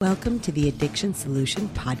Welcome to the Addiction Solution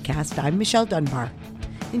Podcast. I'm Michelle Dunbar.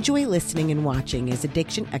 Enjoy listening and watching as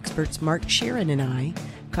addiction experts Mark Sheeran and I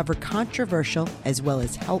cover controversial as well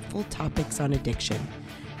as helpful topics on addiction,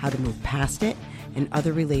 how to move past it, and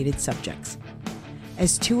other related subjects.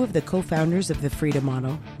 As two of the co-founders of the Freedom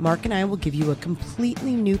Model, Mark and I will give you a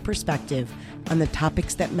completely new perspective on the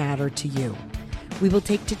topics that matter to you. We will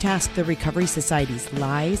take to task the Recovery Society's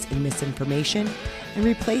lies and misinformation and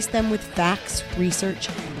replace them with facts, research,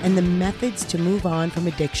 and the methods to move on from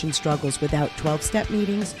addiction struggles without 12-step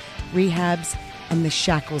meetings, rehabs, and the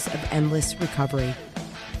shackles of endless recovery.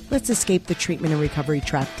 Let's escape the treatment and recovery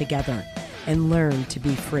trap together and learn to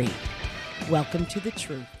be free. Welcome to the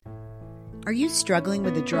truth. Are you struggling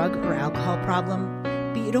with a drug or alcohol problem,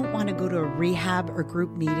 but you don't want to go to a rehab or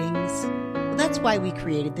group meetings? Well, that's why we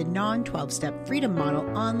created the non-12-step Freedom Model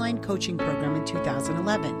online coaching program in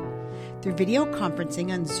 2011. Through video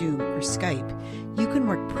conferencing on Zoom or Skype, you can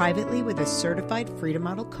work privately with a certified Freedom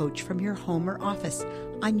Model coach from your home or office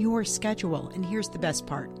on your schedule. And here's the best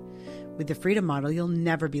part. With the Freedom Model, you'll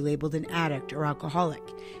never be labeled an addict or alcoholic,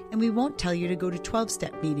 and we won't tell you to go to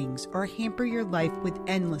 12-step meetings or hamper your life with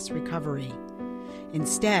endless recovery.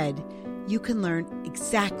 Instead, you can learn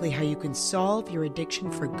exactly how you can solve your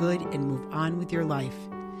addiction for good and move on with your life.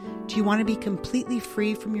 Do you want to be completely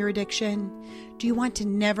free from your addiction? Do you want to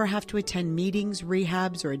never have to attend meetings,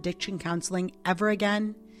 rehabs, or addiction counseling ever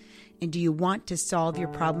again? And do you want to solve your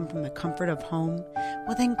problem from the comfort of home?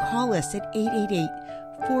 Well, then call us at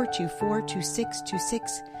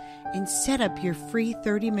 888-424-2626 and set up your free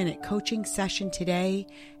 30-minute coaching session today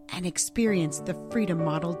and experience the Freedom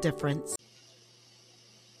Model difference.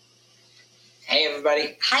 Hey,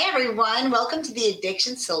 everybody. Hi, everyone. Welcome to the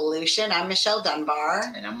Addiction Solution. I'm Michelle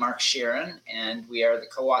Dunbar. And I'm Mark Sheeran, and we are the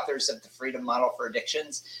co-authors of the Freedom Model for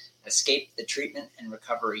Addictions, Escape the Treatment and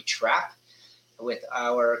Recovery Trap, with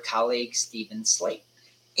our colleague, Stephen Slate.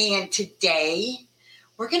 And today,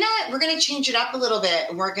 we're gonna change it up a little bit,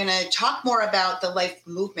 and we're gonna talk more about the life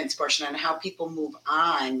movements portion and how people move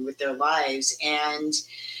on with their lives. And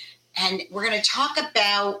we're gonna talk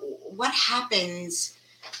about what happens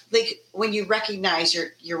like when you recognize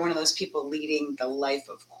you're one of those people leading the life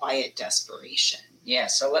of quiet desperation. Yeah,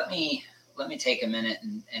 so let me take a minute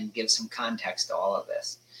and give some context to all of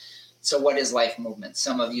this. So what is life movements?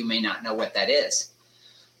 Some of you may not know what that is.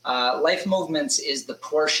 Life movements is the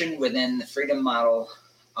portion within the Freedom Model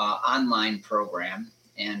online program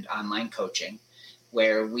and online coaching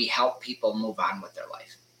where we help people move on with their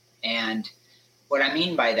life. And what I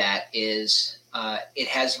mean by that is it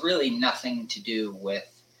has really nothing to do with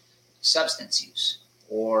substance use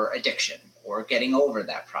or addiction or getting over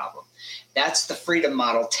that problem. That's the Freedom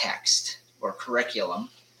Model text or curriculum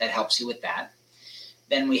that helps you with that.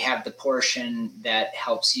 Then we have the portion that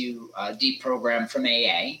helps you deprogram from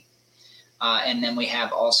AA. And then we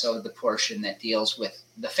have also the portion that deals with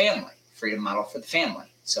the family, Freedom Model for the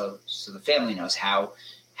family. So the family knows how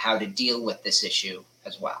to deal with this issue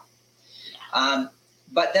as well.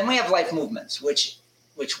 But then we have life movements, which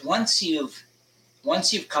once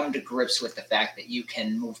you've come to grips with the fact that you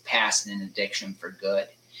can move past an addiction for good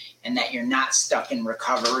and that you're not stuck in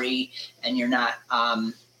recovery and you're not,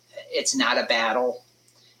 it's not a battle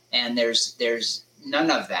and there's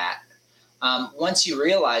none of that. Once you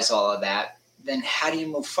realize all of that, then how do you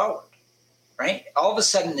move forward, right? All of a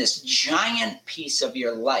sudden, this giant piece of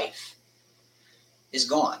your life is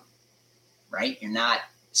gone, right? You're not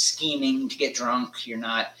scheming to get drunk. You're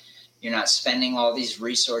not spending all these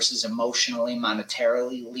resources emotionally,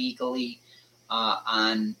 monetarily, legally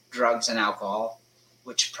on drugs and alcohol,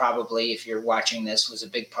 which probably, if you're watching this, was a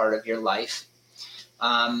big part of your life.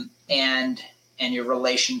 And your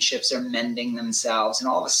relationships are mending themselves. And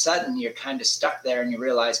all of a sudden, you're kind of stuck there and you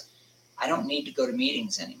realize, I don't need to go to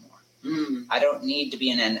meetings anymore. I don't need to be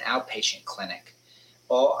in an outpatient clinic.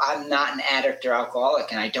 Well, I'm not an addict or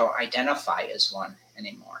alcoholic, and I don't identify as one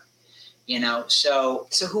anymore. So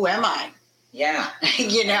who am I? Yeah.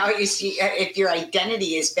 You see, if your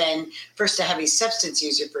identity has been first a heavy substance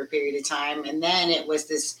user for a period of time, and then it was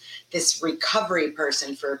this recovery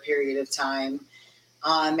person for a period of time,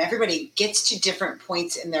 everybody gets to different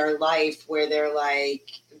points in their life where they're like,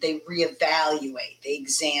 they reevaluate, they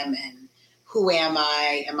examine, who am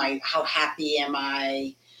I? How happy am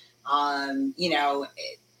I?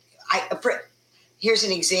 Here's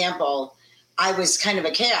an example. I was kind of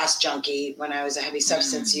a chaos junkie when I was a heavy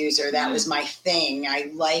substance user. That was my thing.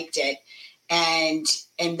 I liked it. And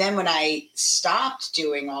then when I stopped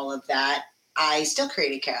doing all of that, I still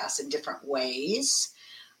created chaos in different ways.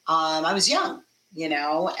 I was young.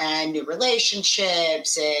 and new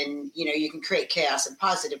relationships, and, you can create chaos in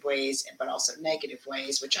positive ways, but also negative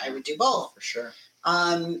ways, which I would do both. For sure.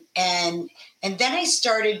 And then I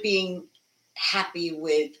started being happy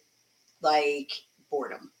with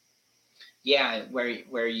boredom. Yeah.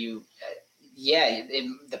 Where you,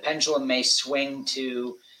 the pendulum may swing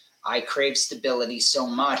to, I crave stability so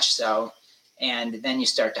much so, and then you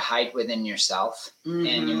start to hide within yourself,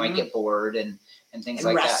 and you might get bored and things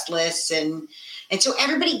like restless, that. And so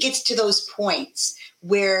everybody gets to those points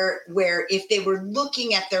where if they were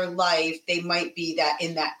looking at their life, they might be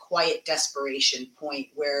in that quiet desperation point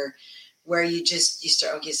where you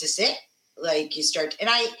start, okay, is this it? You start, and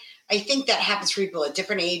I think that happens for people at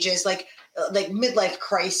different ages. Like midlife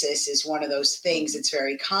crisis is one of those things that's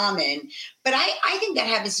very common, but I think that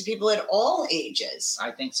happens to people at all ages.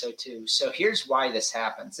 I think so too. So here's why this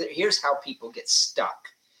happens. Here's how people get stuck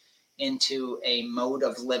into a mode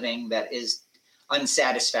of living that is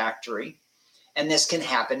unsatisfactory. And this can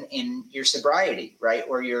happen in your sobriety, right?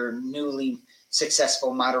 Or your newly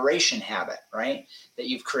successful moderation habit, right? That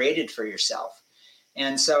you've created for yourself.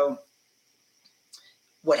 And so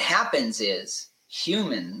what happens is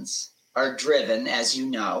humans are driven, as you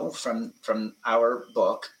know, from our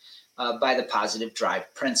book, by the positive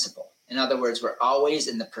drive principle. In other words, we're always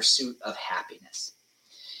in the pursuit of happiness.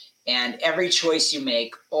 And every choice you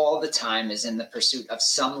make all the time is in the pursuit of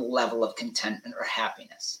some level of contentment or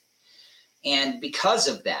happiness. And because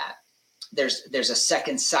of that, there's a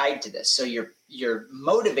second side to this. So you're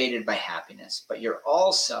motivated by happiness, but you're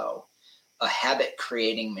also a habit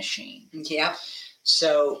creating machine. Yeah.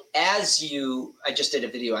 So I just did a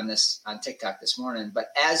video on this on TikTok this morning,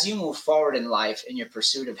 but as you move forward in life in your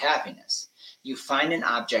pursuit of happiness, you find an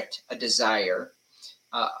object, a desire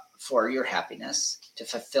for your happiness, to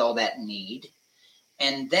fulfill that need.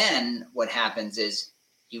 And then what happens is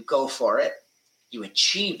you go for it, you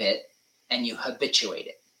achieve it, and you habituate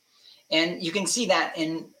it. And you can see that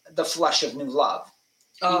in the flush of new love.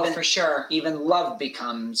 Oh, for sure. Even love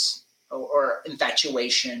becomes, or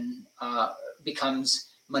infatuation becomes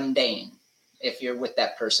mundane if you're with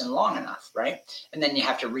that person long enough, right? And then you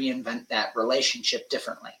have to reinvent that relationship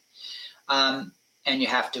differently. And you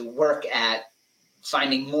have to work at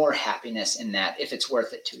finding more happiness in that if it's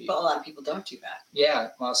worth it to you. But a lot of people don't do that. Yeah,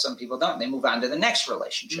 well, some people don't. They move on to the next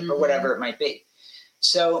relationship or whatever it might be.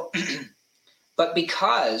 So, but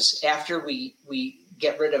because after we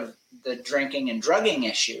get rid of the drinking and drugging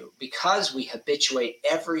issue, because we habituate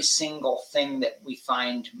every single thing that we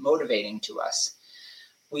find motivating to us,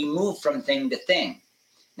 we move from thing to thing.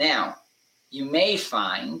 Now, you may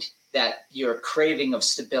find that your craving of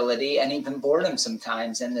stability and even boredom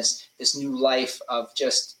sometimes, and this new life of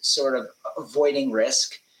just sort of avoiding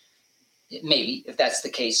risk, maybe if that's the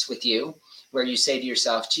case with you, where you say to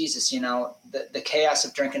yourself, Jesus, the chaos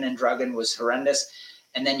of drinking and drugging was horrendous.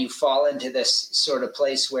 And then you fall into this sort of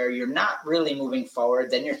place where you're not really moving forward.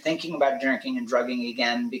 Then you're thinking about drinking and drugging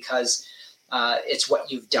again because it's what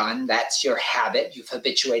you've done. That's your habit. You've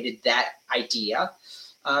habituated that idea.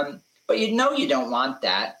 But you don't want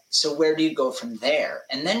that. So where do you go from there?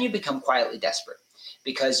 And then you become quietly desperate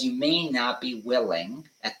because you may not be willing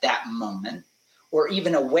at that moment or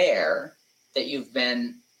even aware that you've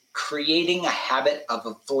been creating a habit of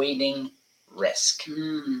avoiding risk.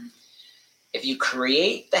 If you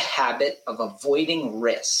create the habit of avoiding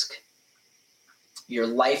risk, your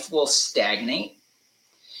life will stagnate.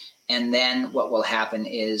 And then what will happen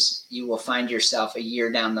is you will find yourself a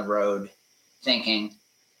year down the road thinking,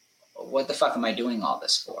 what the fuck am I doing all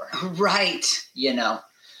this for? Right.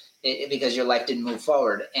 Because your life didn't move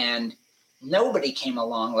forward. And nobody came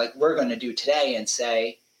along like we're going to do today and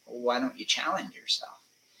say, why don't you challenge yourself?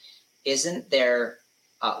 Isn't there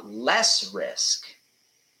less risk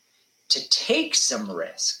to take some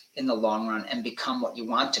risk in the long run and become what you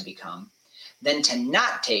want to become than to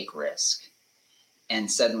not take risk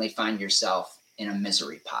and suddenly find yourself in a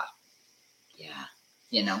misery pot? Yeah.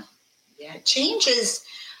 Yeah. Change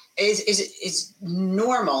is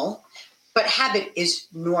normal, but habit is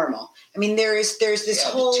normal. I mean, there's this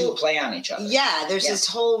whole two play on each other. Yeah, there's this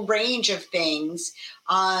whole range of things.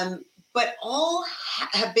 But all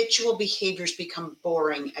habitual behaviors become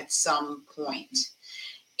boring at some point.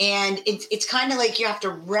 And it's kind of like you have to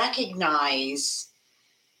recognize,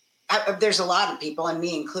 there's a lot of people, and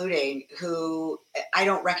me including, who I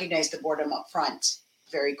don't recognize the boredom up front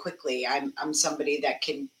very quickly. I'm somebody that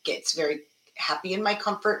gets very happy in my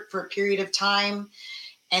comfort for a period of time.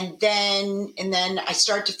 And then I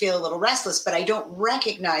start to feel a little restless, but I don't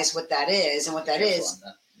recognize what that is. And what that is,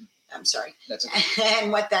 I'm sorry. That's okay.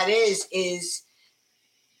 And what that is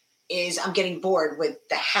I'm getting bored with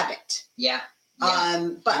the habit. Yeah.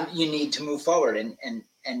 But you need to move forward,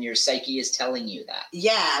 and your psyche is telling you that.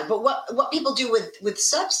 Yeah, but what people do with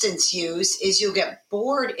substance use is you'll get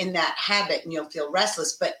bored in that habit and you'll feel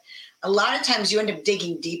restless. But a lot of times you end up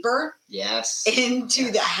digging deeper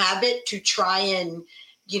into the habit to try and,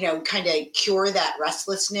 kind of cure that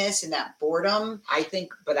restlessness and that boredom. I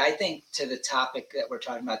think to the topic that we're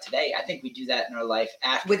talking about today, I think we do that in our life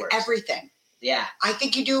afterwards. With everything. Yeah. I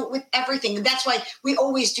think you do it with everything. And that's why we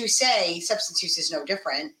always do say substance use is no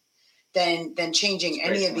different than changing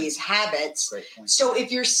any of these habits. Great point. So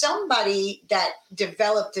if you're somebody that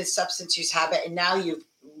developed this substance use habit and now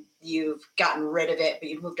you've gotten rid of it, but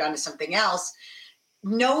you've moved on to something else,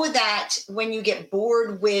 know that when you get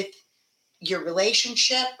bored with your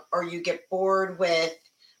relationship or you get bored with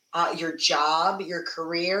your job, your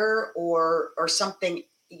career, or something,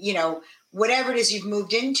 whatever it is you've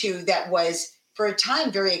moved into that was for a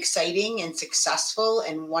time very exciting and successful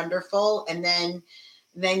and wonderful, and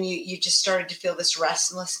then you just started to feel this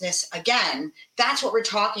restlessness again. That's what we're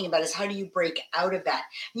talking about, is how do you break out of that?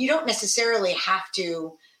 You don't necessarily have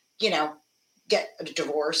to, get a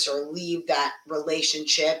divorce or leave that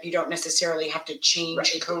relationship. You don't necessarily have to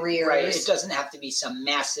change careers. Right. It doesn't have to be some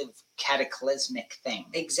massive cataclysmic thing.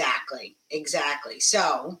 Exactly.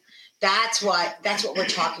 So that's what we're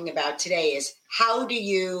talking about today, is how do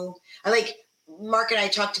you, like Mark and I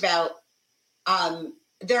talked about,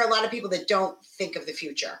 there are a lot of people that don't think of the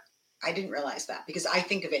future. I didn't realize that, because I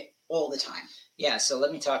think of it all the time. Yeah. So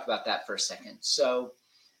let me talk about that for a second. So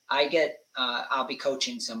I'll be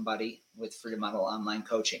coaching somebody with Freedom Model Online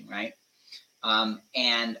Coaching, right?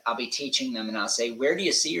 And I'll be teaching them, and I'll say, where do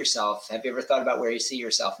you see yourself? Have you ever thought about where you see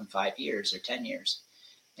yourself in 5 years or 10 years?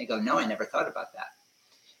 They go, no, I never thought about that.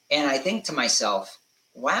 And I think to myself,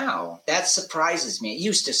 wow, that surprises me. It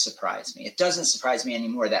used to surprise me. It doesn't surprise me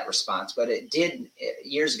anymore, that response, but it did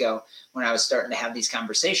years ago when I was starting to have these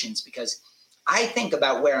conversations, because I think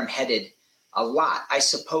about where I'm headed a lot, I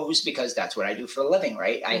suppose, because that's what I do for a living,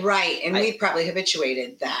 right? And we probably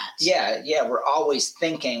habituated that. Yeah. We're always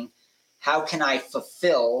thinking, how can I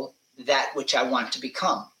fulfill that which I want to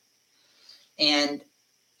become? And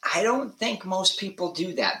I don't think most people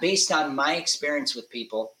do that, based on my experience with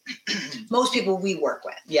people. Most people we work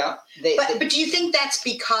with. Yeah. But do you think that's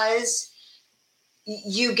because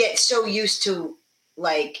you get so used to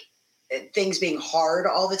things being hard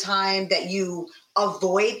all the time that you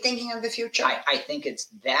avoid thinking of the future? I think it's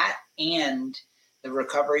that, and the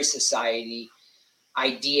Recovery Society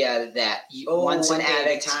idea that once an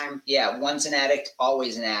addict,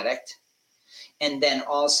 always an addict. And then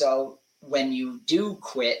also, when you do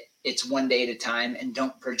quit, it's one day at a time, and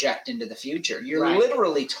don't project into the future. You're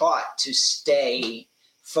literally taught to stay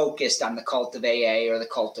focused on the cult of AA or the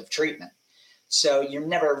cult of treatment. So you're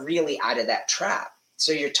never really out of that trap.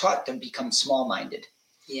 So you're taught to become small-minded.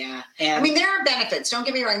 Yeah. And there are benefits. Don't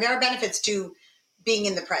get me wrong. There are benefits to being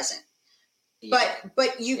in the present. Yeah.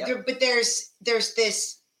 But there's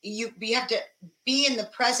this, you have to be in the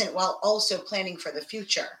present while also planning for the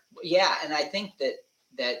future. Yeah. And I think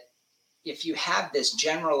that if you have this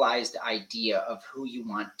generalized idea of who you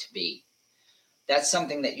want to be, that's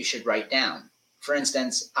something that you should write down. For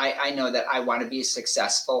instance, I know that I want to be a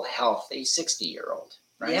successful, healthy 60-year-old,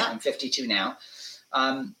 right? Yeah. I'm 52 now.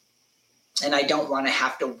 And I don't want to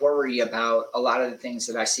have to worry about a lot of the things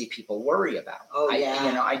that I see people worry about.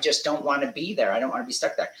 I just don't want to be there. I don't want to be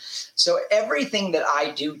stuck there. So everything that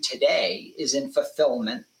I do today is in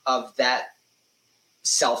fulfillment of that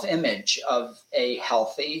self-image of a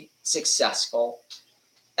healthy, successful,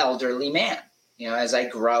 elderly man. As I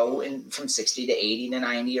grow from 60 to 80 to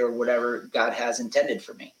 90 or whatever God has intended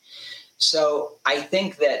for me. So I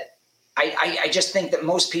think that I just think that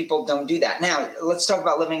most people don't do that. Now, let's talk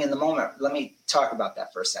about living in the moment. Let me talk about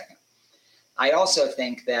that for a second. I also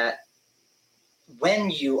think that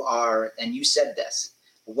when you are, and you said this,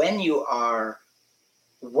 when you are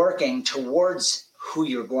working towards who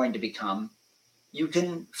you're going to become, you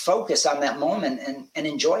can focus on that moment and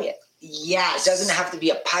enjoy it. Yes. It doesn't have to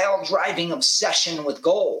be a pile-driving obsession with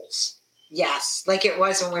goals. Yes, like it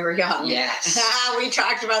was when we were young. Yes. We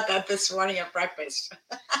talked about that this morning at breakfast.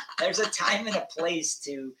 There's a time and a place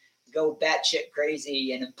to go batshit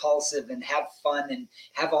crazy and impulsive and have fun and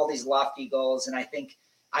have all these lofty goals. And I think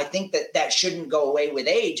that shouldn't go away with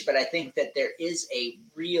age, but I think that there is a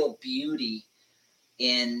real beauty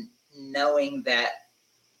in knowing that,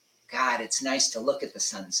 God, it's nice to look at the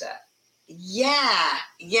sunset. Yeah.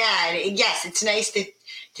 Yes, it's nice to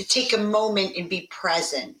take a moment and be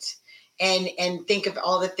present. And think of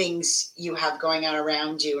all the things you have going on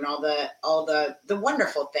around you and all the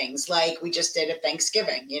wonderful things, like we just did at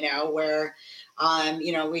Thanksgiving, where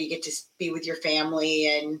where you get to be with your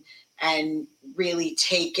family and really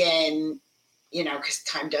take in, because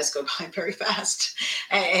time does go by very fast,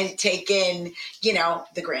 and take in,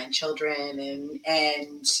 the grandchildren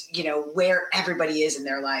and where everybody is in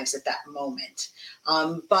their lives at that moment.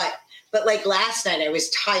 But like last night, I was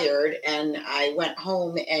tired and I went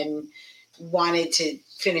home and wanted to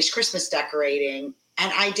finish Christmas decorating,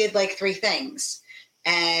 and I did like 3 things,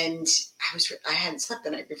 and I hadn't slept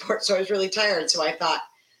the night before, so I was really tired. So I thought,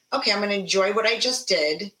 okay, I'm going to enjoy what I just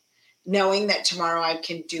did, knowing that tomorrow I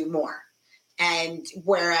can do more. And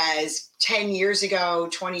whereas 10 years ago,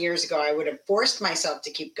 20 years ago, I would have forced myself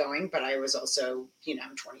to keep going, but I was also,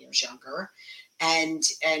 I'm 20 years younger, and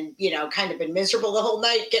kind of been miserable the whole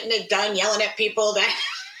night, getting it done, yelling at people to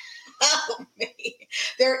help me.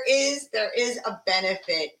 There is a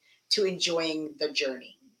benefit to enjoying the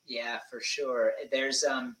journey. Yeah, for sure. There's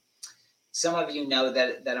some of you know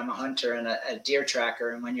that I'm a hunter and a deer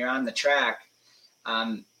tracker, and when you're on the track,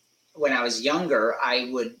 when I was younger, I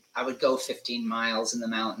would go 15 miles in the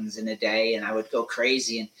mountains in a day, and I would go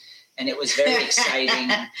crazy, and it was very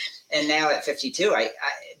exciting. And now at 52, I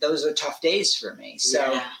those are tough days for me. So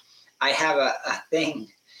yeah. I have a thing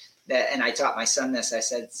that, and I taught my son this. I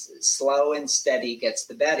said, "Slow and steady gets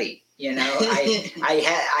the Betty."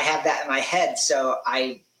 I have that in my head, so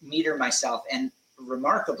I meter myself, and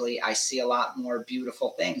remarkably, I see a lot more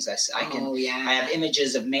beautiful things. I have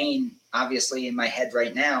images of Maine, obviously, in my head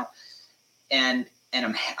right now, and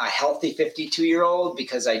I'm a healthy 52-year-old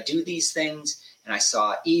because I do these things. And I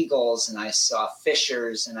saw eagles, and I saw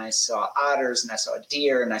fishers, and I saw otters, and I saw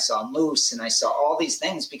deer, and I saw moose, and I saw all these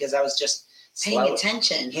things because I was just paying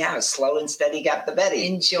attention. Yeah, slow and steady got the Betty.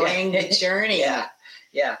 Enjoying the journey.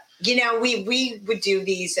 Yeah. We would do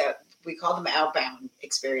these. We call them outbound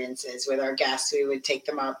experiences with our guests. We would take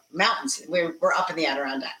them up mountains. We're up in the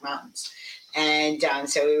Adirondack Mountains, and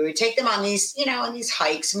so we would take them on these, on these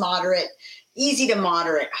hikes, easy to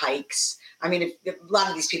moderate hikes. I mean, a lot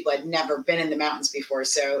of these people had never been in the mountains before,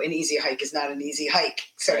 so an easy hike is not an easy hike,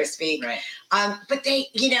 so to speak. Right. But they,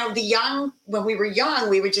 when we were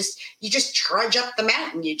young, you just trudge up the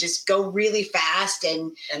mountain. You just go really fast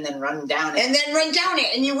and then run down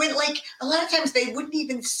it. And you would, like, a lot of times they wouldn't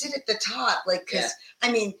even sit at the top, like, because,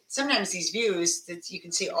 I mean, sometimes these views that you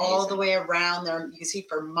can see all the way around there, you can see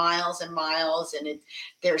for miles and miles, and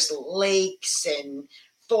there's lakes and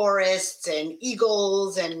forests and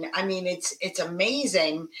eagles, and I mean it's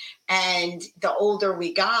amazing. And the older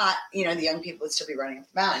we got, the young people would still be running up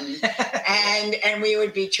the mountain, and we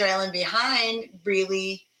would be trailing behind,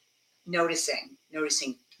 really noticing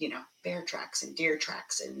bear tracks and deer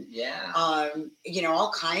tracks and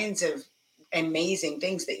all kinds of amazing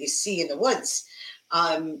things that you see in the woods.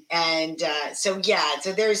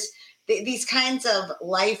 So there's these kinds of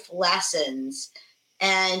life lessons.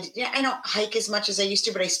 And I don't hike as much as I used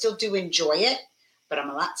to, but I still do enjoy it. But I'm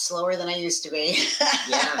a lot slower than I used to be.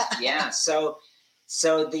 Yeah. So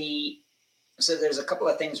there's a couple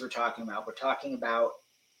of things we're talking about. We're talking about,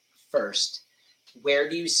 first, where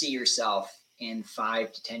do you see yourself in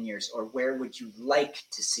 5 to 10 years, or where would you like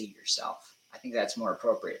to see yourself? I think that's a more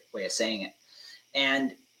appropriate way of saying it.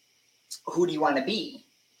 And who do you want to be?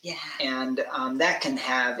 Yeah. And that can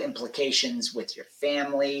have implications with your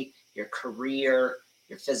family, your career,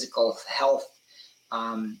 your physical health,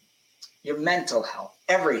 your mental health,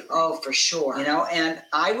 everything. Oh, for sure. And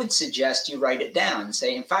I would suggest you write it down.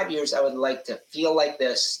 Say, in 5 years, I would like to feel like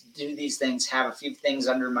this, do these things, have a few things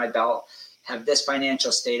under my belt, have this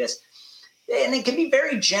financial status. And it can be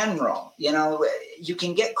very general. You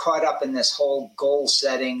can get caught up in this whole goal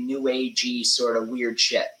setting, new agey sort of weird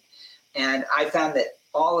shit. And I found that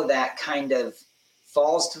all of that kind of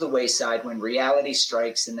falls to the wayside when reality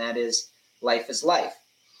strikes, and that is life is life.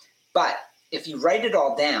 But if you write it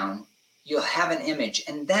all down, you'll have an image,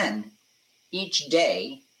 and then each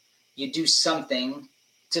day you do something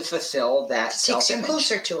to fulfill that self-image. Takes you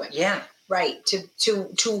closer to it. Yeah. Right.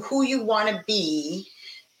 To who you want to be,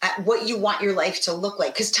 what you want your life to look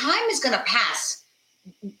like. Because time is going to pass,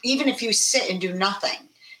 even if you sit and do nothing.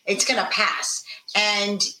 It's going to pass.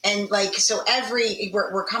 And like, so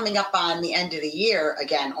we're coming up on the end of the year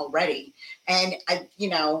again already. And,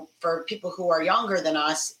 for people who are younger than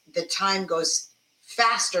us, the time goes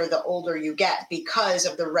faster the older you get because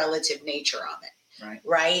of the relative nature of it.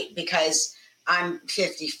 Right? Because I'm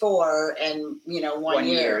 54 and, 1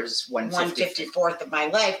 year is 154th of my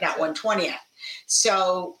life, not 120th.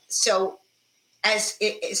 So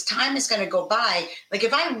as time is going to go by, like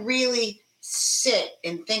if I really sit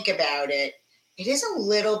and think about it, it is a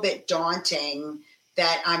little bit daunting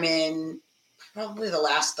that I'm in probably the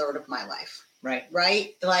last third of my life.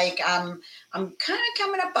 Right. Like, I'm kind of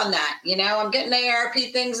coming up on that, I'm getting ARP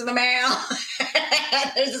things in the mail.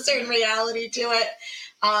 There's a certain reality to it.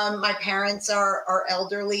 My parents are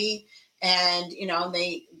elderly, and,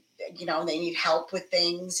 they need help with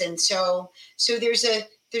things. And so there's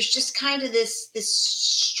just kind of this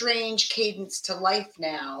strange cadence to life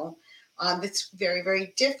now, that's very,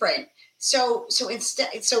 very different. So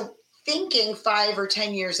thinking 5 or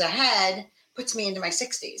 10 years ahead puts me into my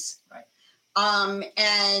 60s. Right.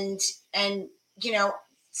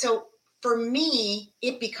 So for me,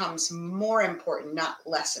 it becomes more important, not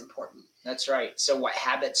less important. That's right. So what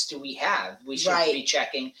habits do we have? We should be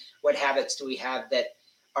checking what habits do we have that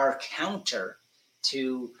are counter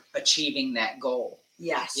to achieving that goal.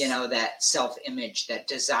 Yes. That self-image, that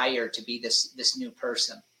desire to be this new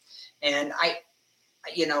person. And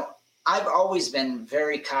I've always been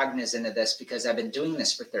very cognizant of this because I've been doing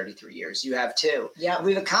this for 33 years. You have too. Yeah.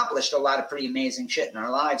 We've accomplished a lot of pretty amazing shit in our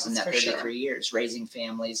lives in That's that 33 years, raising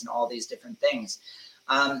families and all these different things,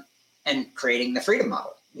 and creating the freedom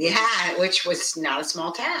model. Which was not a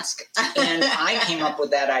small task. And I came up with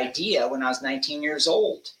that idea when I was 19 years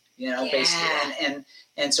old, basically.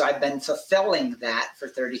 And so I've been fulfilling that for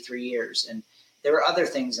 33 years. And there were other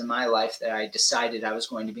things in my life that I decided I was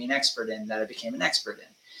going to be an expert in that I became an expert in.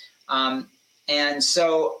 And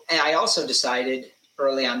I also decided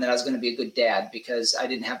early on that I was going to be a good dad because I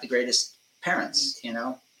didn't have the greatest parents,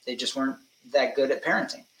 they just weren't that good at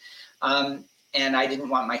parenting. And I didn't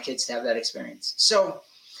want my kids to have that experience. So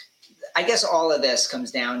I guess all of this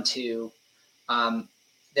comes down to,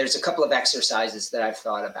 there's a couple of exercises that I've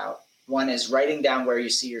thought about. One is writing down where you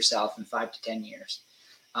see yourself in 5 to 10 years,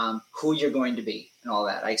 who you're going to be and all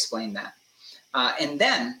that. I explained that. And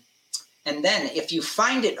then if you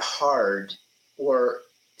find it hard or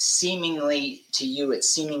seemingly to you, it's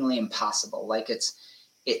seemingly impossible, like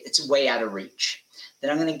it's way out of reach, then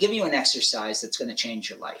I'm going to give you an exercise that's going to change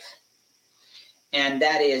your life. And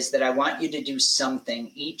that is that I want you to do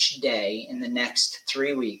something each day in the next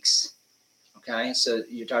 3 weeks. Okay. So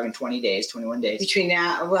you're talking 20 days, 21 days. Between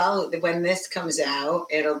now, when this comes out,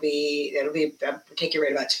 it'll be take you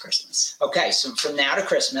right about to Christmas. Okay. So from now to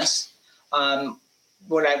Christmas,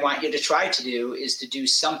 what I want you to try to do is to do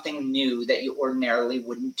something new that you ordinarily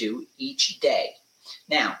wouldn't do each day.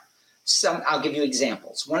 Now, I'll give you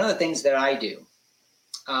examples. One of the things that I do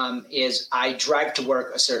is I drive to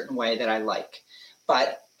work a certain way that I like,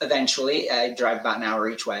 but eventually I drive about an hour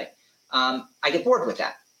each way. I get bored with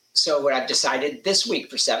that. So what I've decided this week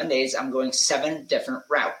for 7 days, I'm going 7 different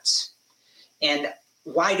routes. And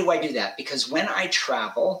why do I do that? Because when I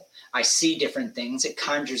travel, I see different things, it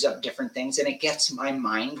conjures up different things, and it gets my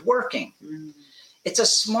mind working. Mm. It's a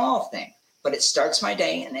small thing, but it starts my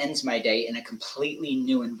day and ends my day in a completely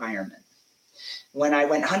new environment. When I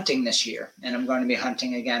went hunting this year, and I'm going to be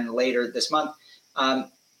hunting again later this month,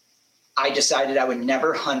 I decided I would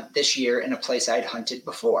never hunt this year in a place I'd hunted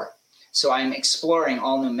before. So I'm exploring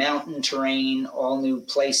all new mountain terrain, all new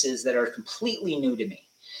places that are completely new to me.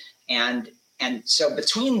 And so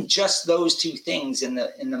between just those 2 things in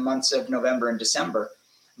the months of November and December,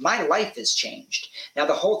 my life has changed. Now,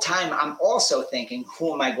 the whole time I'm also thinking,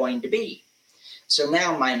 who am I going to be? So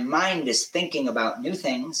now my mind is thinking about new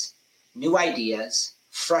things, new ideas,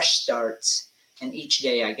 fresh starts, and each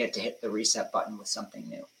day I get to hit the reset button with something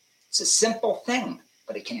new. It's a simple thing,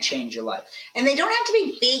 but it can change your life. And they don't have to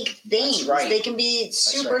be big things. That's right. They can be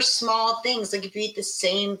super small things. Like if you eat the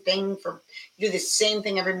same thing you do the same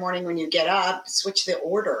thing every morning when you get up, switch the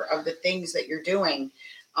order of the things that you're doing.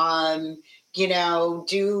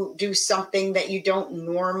 Do something that you don't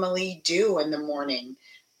normally do in the morning.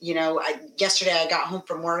 Yesterday I got home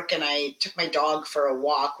from work and I took my dog for a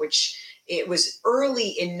walk, which it was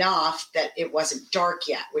early enough that it wasn't dark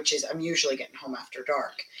yet, which is I'm usually getting home after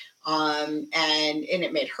dark. And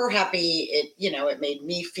it made her happy. It made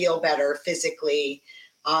me feel better physically.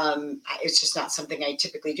 It's just not something I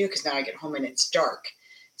typically do because now I get home and it's dark.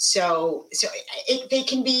 So they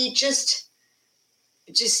can be just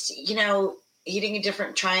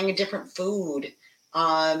trying a different food.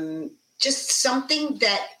 Just something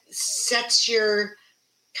that sets your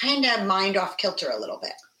kind of mind off kilter a little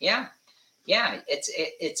bit. Yeah.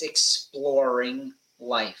 It's exploring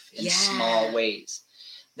life in small ways.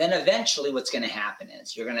 Then eventually what's going to happen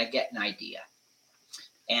is you're going to get an idea.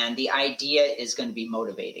 And the idea is going to be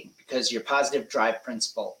motivating because your positive drive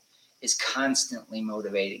principle is constantly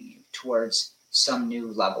motivating you towards some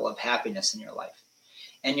new level of happiness in your life.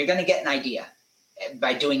 And you're going to get an idea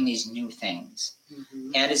by doing these new things.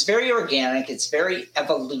 Mm-hmm. And it's very organic. It's very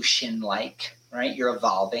evolution-like, right? You're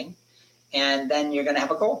evolving. And then you're going to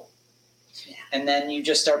have a goal. Yeah. And then you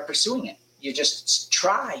just start pursuing it. you just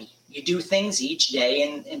try. You do things each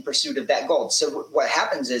day in pursuit of that goal. So what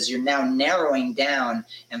happens is you're now narrowing down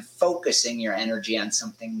and focusing your energy on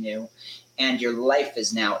something new, and your life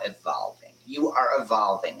is now evolving. You are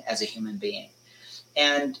evolving as a human being.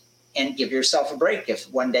 And give yourself a break. If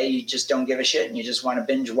one day you just don't give a shit and you just want to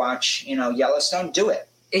binge watch, Yellowstone, do it.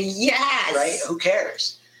 Yes. Right? Who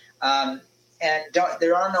cares?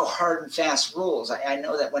 There are no hard and fast rules. I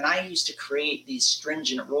know that when I used to create these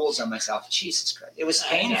stringent rules on myself, Jesus Christ, it was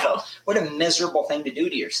painful. What a miserable thing to do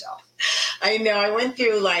to yourself. I know. I went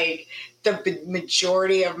through like the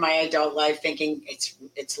majority of my adult life thinking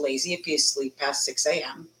it's lazy if you sleep past 6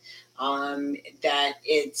 a.m. That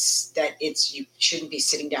it's you shouldn't be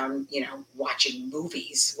sitting down, watching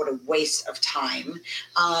movies. What a waste of time.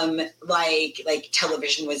 Like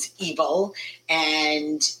television was evil,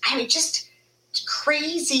 and I mean just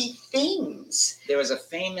crazy things. There was a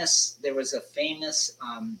famous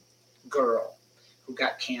girl who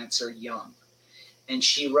got cancer young, and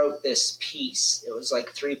she wrote this piece. It was like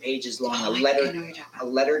 3 pages long, a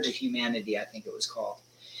letter to humanity, I think it was called.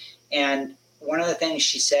 And one of the things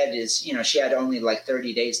she said is, she had only like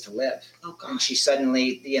 30 days to live. Oh, God. And she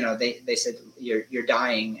suddenly, they said, you're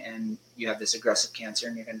dying and you have this aggressive cancer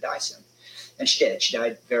and you're going to die soon. And she did. She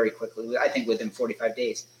died very quickly, I think within 45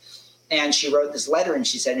 days. And she wrote this letter and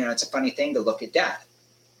she said, it's a funny thing to look at death.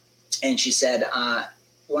 And she said,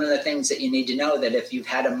 one of the things that you need to know that if you've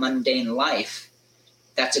had a mundane life,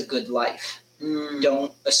 that's a good life.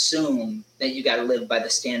 Don't assume that you got to live by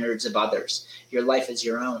the standards of others. Your life is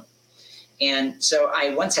your own. And so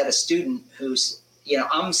I once had a student who's,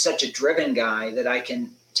 I'm such a driven guy that I can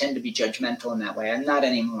tend to be judgmental in that way. I'm not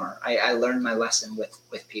anymore. I learned my lesson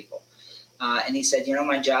with people. And he said,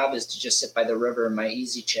 my job is to just sit by the river in my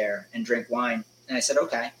easy chair and drink wine. And I said,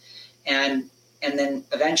 okay. And then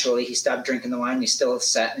eventually he stopped drinking the wine. He still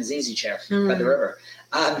sat in his easy chair by the river.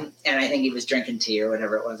 And I think he was drinking tea or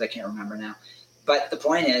whatever it was. I can't remember now. But the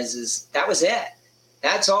point is that was it.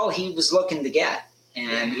 That's all he was looking to get.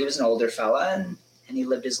 And he was an older fella, and he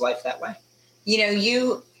lived his life that way.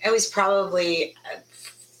 It was probably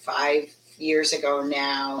 5 years ago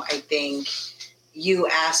now, I think, you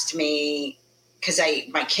asked me, because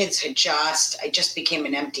my kids I just became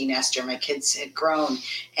an empty nester. My kids had grown.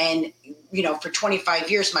 And, for 25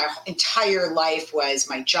 years, my entire life was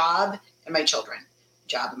my job and my children.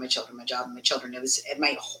 Job and my children, my job and my children. It was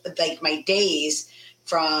my days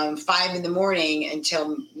from 5 a.m.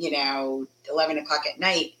 until, 11 o'clock at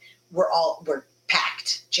night, we're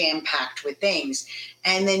packed, jam-packed with things.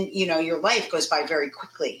 And then, your life goes by very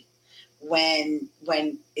quickly when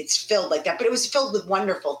it's filled like that. But it was filled with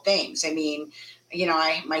wonderful things. I mean,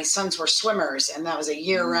 my sons were swimmers, and that was a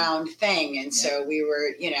year-round thing. And so we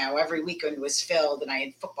were, every weekend was filled, and I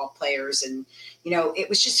had football players, and, it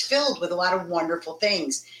was just filled with a lot of wonderful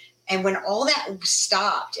things. And when all that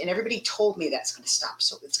stopped, and everybody told me that's going to stop,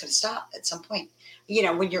 so it's going to stop at some point.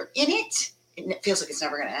 When you're in it, it feels like it's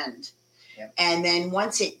never going to end. Yeah. And then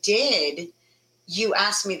once it did, you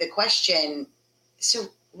asked me the question, so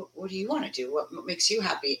what do you want to do? What makes you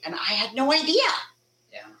happy? And I had no idea.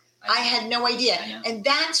 Yeah. I had no idea. And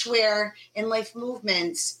that's where in Life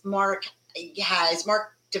Movements, Mark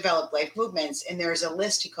developed Life Movements, and there's a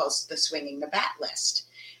list he calls the Swinging the Bat list.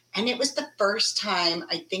 And it was the first time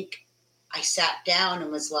I think I sat down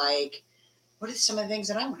and was like, what are some of the things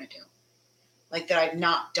that I want to do? Like that I've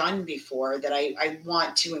not done before, that I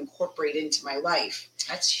want to incorporate into my life.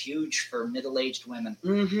 That's huge for middle-aged women.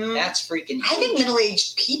 Mm-hmm. That's freaking huge. I think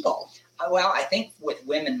middle-aged people. Well, I think with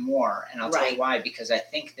women more, and I'll tell you why, because I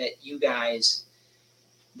think that you guys,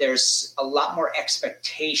 there's a lot more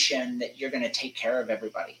expectation that you're going to take care of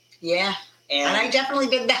everybody. Yeah. And I definitely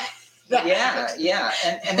did that. Yeah.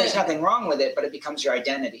 And there's nothing wrong with it, but it becomes your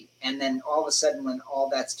identity. And then all of a sudden, when all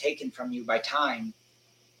that's taken from you by time,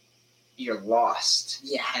 you're lost.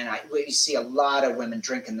 Yeah. And we see a lot of women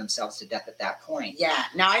drinking themselves to death at that point. Yeah.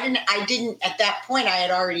 Now, I didn't, at that point, I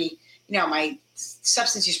had already, my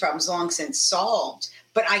substance use problems long since solved,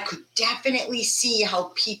 but I could definitely see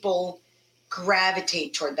how people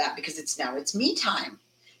gravitate toward that because it's me time.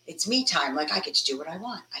 It's me time. Like I get to do what I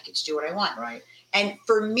want. Right. And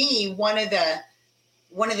for me, one of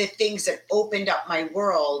the things that opened up my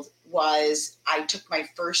world was I took my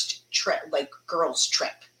first trip, like girls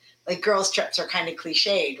trip. Like girls trips are kind of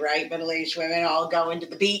cliched, right? Middle-aged women all go into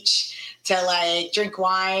the beach to like drink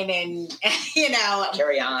wine and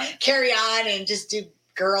carry on and just do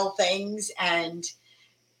girl things. And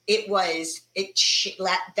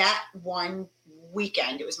that one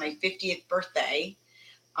weekend, it was my 50th birthday.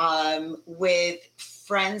 with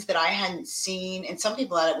friends that I hadn't seen, and some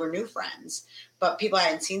people that were new friends, but people I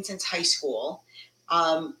hadn't seen since high school,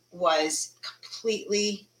 was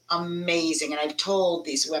completely amazing. And I've told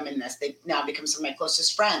these women this, they've now become some of my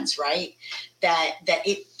closest friends, right? That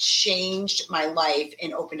it changed my life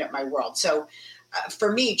and opened up my world. So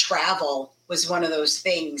for me, travel was one of those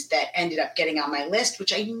things that ended up getting on my list,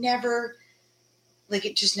 which I never, like,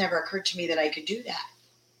 it just never occurred to me that I could do that.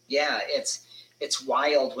 Yeah, it's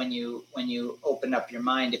wild when you open up your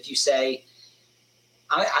mind. If you say,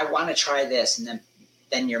 I want to try this, and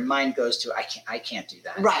then your mind goes to, I can't do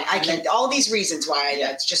that. Right. I can't. All these reasons why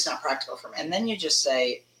it's just not practical for me. And then you just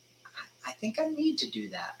say, I think I need to do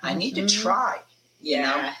that. I need to try.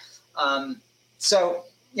 Yeah. You know? So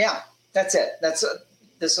yeah, that's it.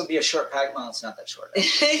 This will be a short pack. Well, it's not that short.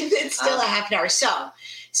 It's still a half an hour.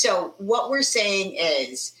 So what we're saying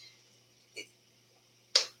is,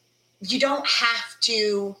 you don't have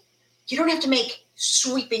to make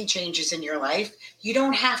sweeping changes in your life. You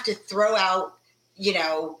don't have to throw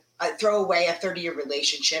away a 30-year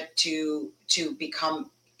relationship to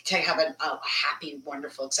have a happy,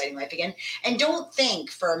 wonderful, exciting life again. And don't think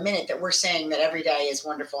for a minute that we're saying that every day is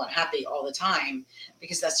wonderful and happy all the time,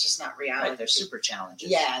 because that's just not reality. Right, there's super challenges.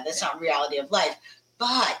 Yeah, that's not reality of life.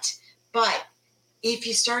 But if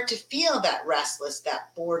you start to feel that restless,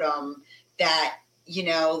 that boredom, that,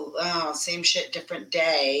 same shit, different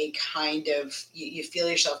day, kind of, you feel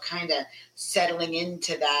yourself kind of settling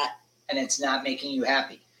into that. And it's not making you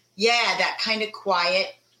happy. Yeah, that kind of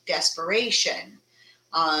quiet desperation.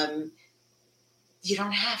 You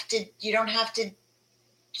don't have to,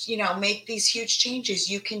 make these huge changes.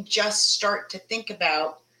 You can just start to think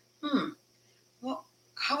about, well,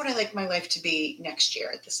 how would I like my life to be next year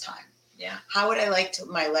at this time? Yeah. How would I like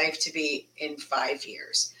my life to be in 5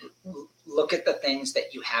 years? Look at the things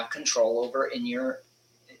that you have control over in your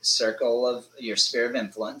circle of your sphere of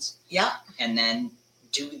influence. Yeah. And then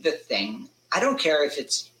do the thing. I don't care if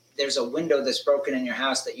there's a window that's broken in your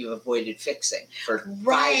house that you avoided fixing for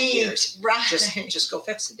 5 years. Right. Just go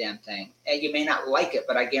fix the damn thing. And you may not like it,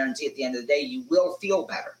 but I guarantee at the end of the day, you will feel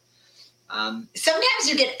better. Sometimes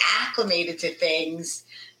you get acclimated to things,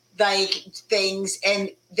 and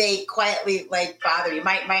they quietly bother you.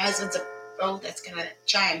 My husband's that's gonna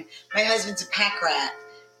chime. My husband's a pack rat,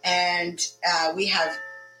 and we have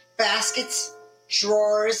baskets,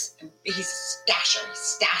 drawers, and he's a stasher. He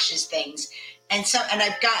stashes things, and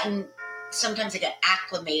sometimes I get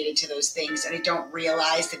acclimated to those things, and I don't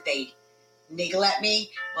realize that they niggle at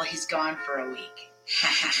me. Well, he's gone for a week.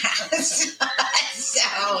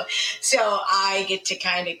 so I get to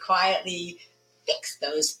kind of quietly fix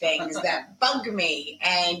those things that bug me,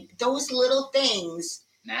 and those little things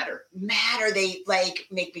matter. They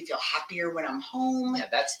make me feel happier when I'm home. Yeah,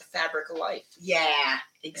 that's the fabric of life. Yeah,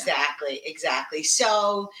 exactly.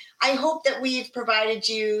 So I hope that we've provided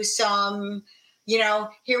you some,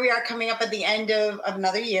 here we are coming up at the end of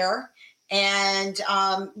another year. And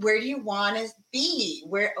where do you want to be?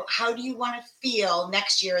 How do you want to feel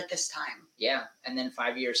next year at this time? Yeah. And then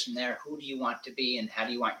 5 years from there, who do you want to be and how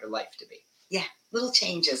do you want your life to be? Yeah. Little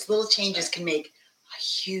changes can make a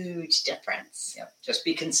huge difference. Yeah. Just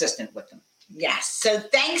be consistent with them. Yes. So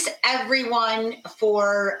thanks everyone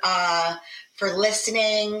for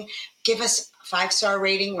listening. Give us a 5-star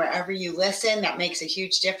rating wherever you listen. That makes a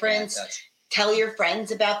huge difference. Yeah, tell your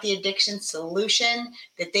friends about the Addiction Solution,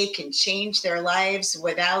 that they can change their lives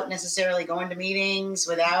without necessarily going to meetings,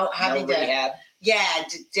 without having to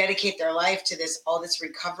dedicate their life to all this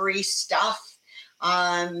recovery stuff.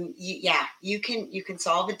 You can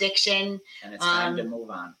solve addiction. And it's time to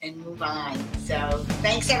move on. So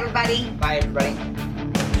thanks everybody. Bye everybody.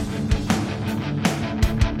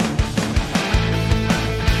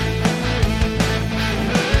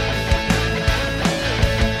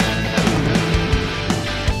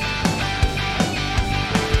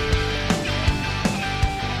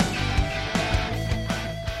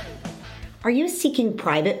 Are you seeking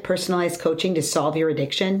private, personalized coaching to solve your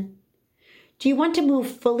addiction? Do you want to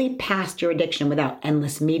move fully past your addiction without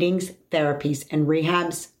endless meetings, therapies, and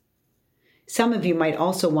rehabs? Some of you might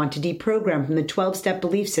also want to deprogram from the 12-step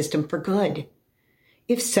belief system for good.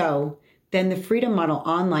 If so, then the Freedom Model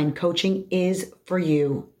online coaching is for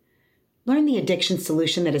you. Learn the addiction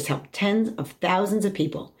solution that has helped tens of thousands of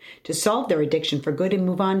people to solve their addiction for good and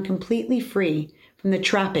move on completely free from the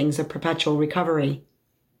trappings of perpetual recovery.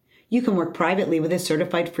 You can work privately with a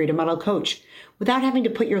certified Freedom Model coach without having to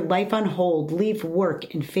put your life on hold, leave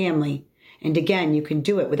work and family. And again, you can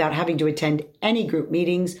do it without having to attend any group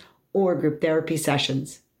meetings or group therapy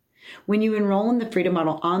sessions. When you enroll in the Freedom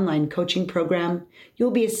Model online coaching program,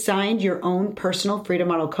 you'll be assigned your own personal Freedom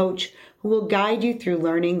Model coach who will guide you through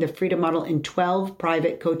learning the Freedom Model in 12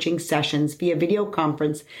 private coaching sessions via video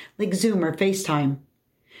conference like Zoom or FaceTime.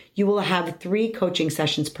 You will have 3 coaching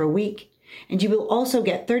sessions per week, and you will also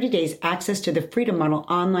get 30 days access to the Freedom Model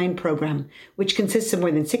online program, which consists of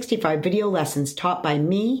more than 65 video lessons taught by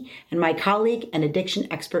me and my colleague and addiction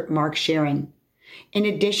expert Mark Sharon. In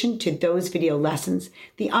addition to those video lessons,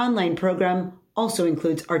 the online program also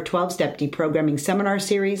includes our 12-step deprogramming seminar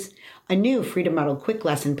series, a new Freedom Model quick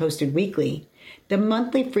lesson posted weekly, the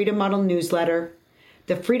monthly Freedom Model newsletter,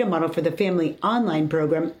 the Freedom Model for the Family online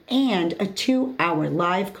program, and a 2-hour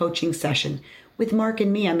live coaching session with Mark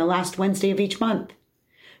and me on the last Wednesday of each month.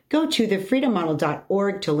 Go to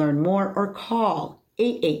thefreedommodel.org to learn more or call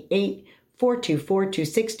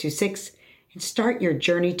 888-424-2626 and start your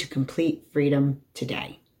journey to complete freedom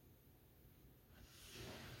today.